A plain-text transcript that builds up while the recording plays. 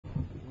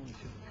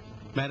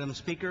Madam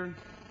Speaker,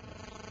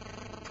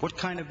 what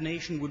kind of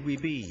nation would we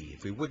be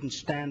if we wouldn't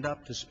stand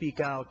up to speak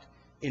out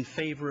in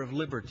favor of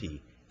liberty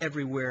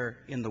everywhere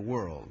in the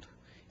world?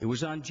 It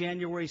was on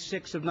January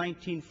 6 of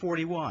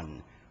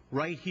 1941,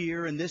 right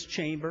here in this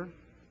chamber,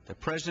 that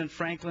President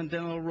Franklin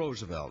Delano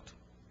Roosevelt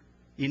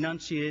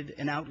enunciated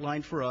and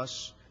outlined for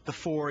us the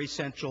four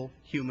essential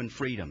human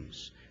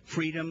freedoms,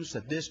 freedoms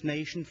that this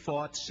nation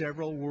fought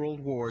several world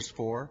wars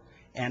for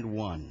and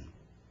won.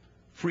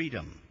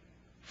 Freedom,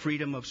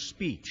 freedom of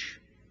speech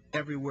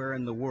everywhere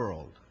in the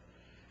world,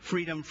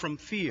 freedom from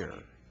fear,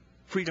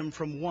 freedom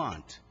from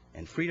want,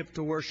 and freedom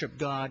to worship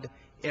God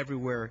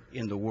everywhere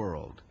in the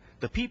world.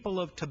 The people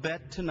of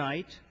Tibet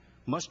tonight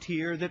must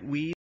hear that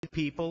we, the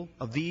people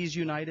of these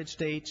United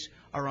States,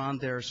 are on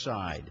their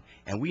side,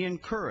 and we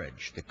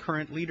encourage the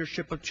current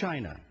leadership of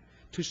China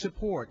to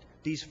support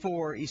these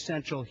four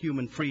essential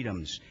human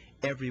freedoms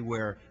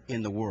everywhere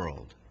in the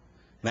world.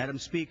 Madam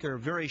Speaker,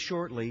 very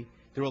shortly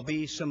there will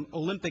be some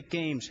Olympic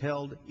Games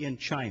held in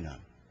China.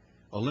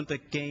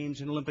 Olympic Games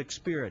and Olympic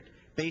spirit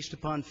based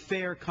upon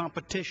fair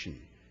competition,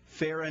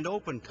 fair and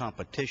open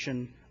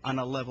competition on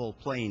a level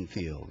playing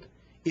field.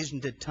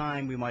 Isn't it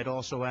time, we might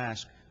also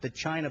ask, that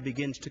China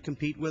begins to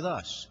compete with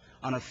us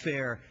on a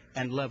fair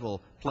and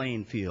level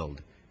playing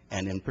field?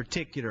 And in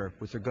particular,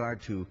 with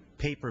regard to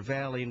Paper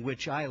Valley, in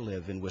which I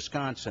live, in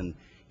Wisconsin,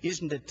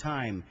 isn't it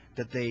time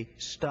that they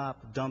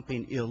stop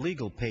dumping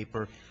illegal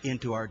paper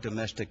into our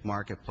domestic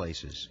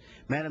marketplaces?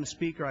 Madam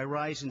Speaker, I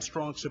rise in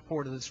strong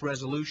support of this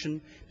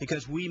resolution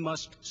because we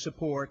must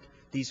support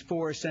these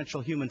four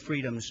essential human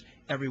freedoms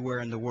everywhere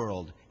in the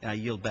world, and I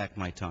yield back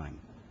my time.